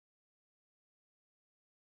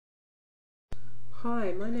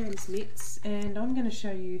Hi, my name's Mitz and I'm going to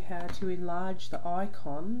show you how to enlarge the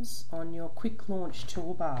icons on your quick launch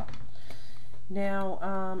toolbar.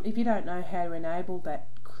 Now if you don't know how to enable that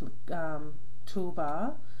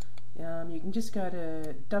toolbar, you can just go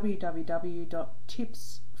to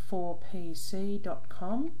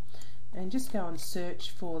www.tips4pc.com and just go and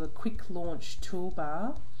search for the quick launch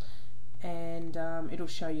toolbar, and it'll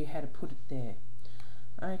show you how to put it there.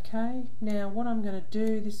 Okay, now what I'm going to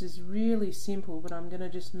do, this is really simple, but I'm going to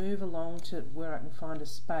just move along to where I can find a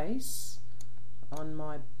space on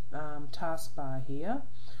my taskbar here,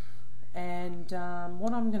 and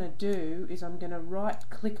what I'm going to do is I'm going to right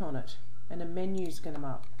click on it and a menu is going to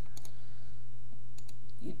come up.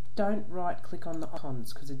 You don't right click on the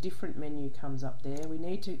icons because a different menu comes up there. We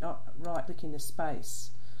need to right click in the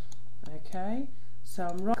space. Okay, so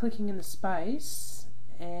I'm right clicking in the space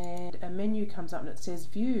and a menu comes up and it says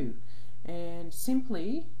view, and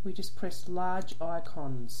simply we just press large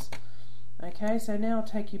icons. Okay, so now I'll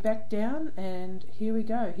take you back down and here we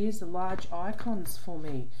go. Here's the large icons for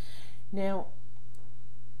me. Now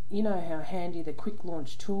you know how handy the quick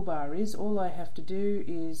launch toolbar is. All I have to do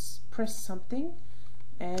is press something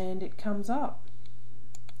and it comes up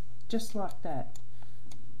just like that.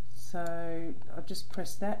 So I've just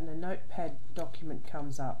pressed that and a notepad document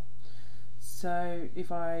comes up. So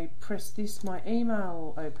if I press this, my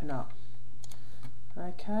email will open up.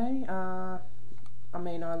 Okay, I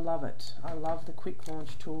mean, I love it. I love the quick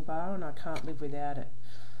launch toolbar and I can't live without it.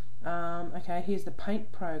 Okay, here's the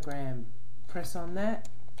paint program. Press on that,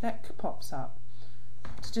 that pops up.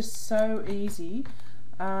 It's just so easy.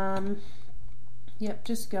 Yep,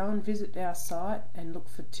 just go and visit our site and look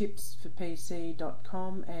for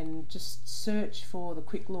tips4pc.com and just search for the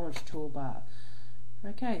quick launch toolbar.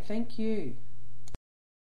 Okay, thank you.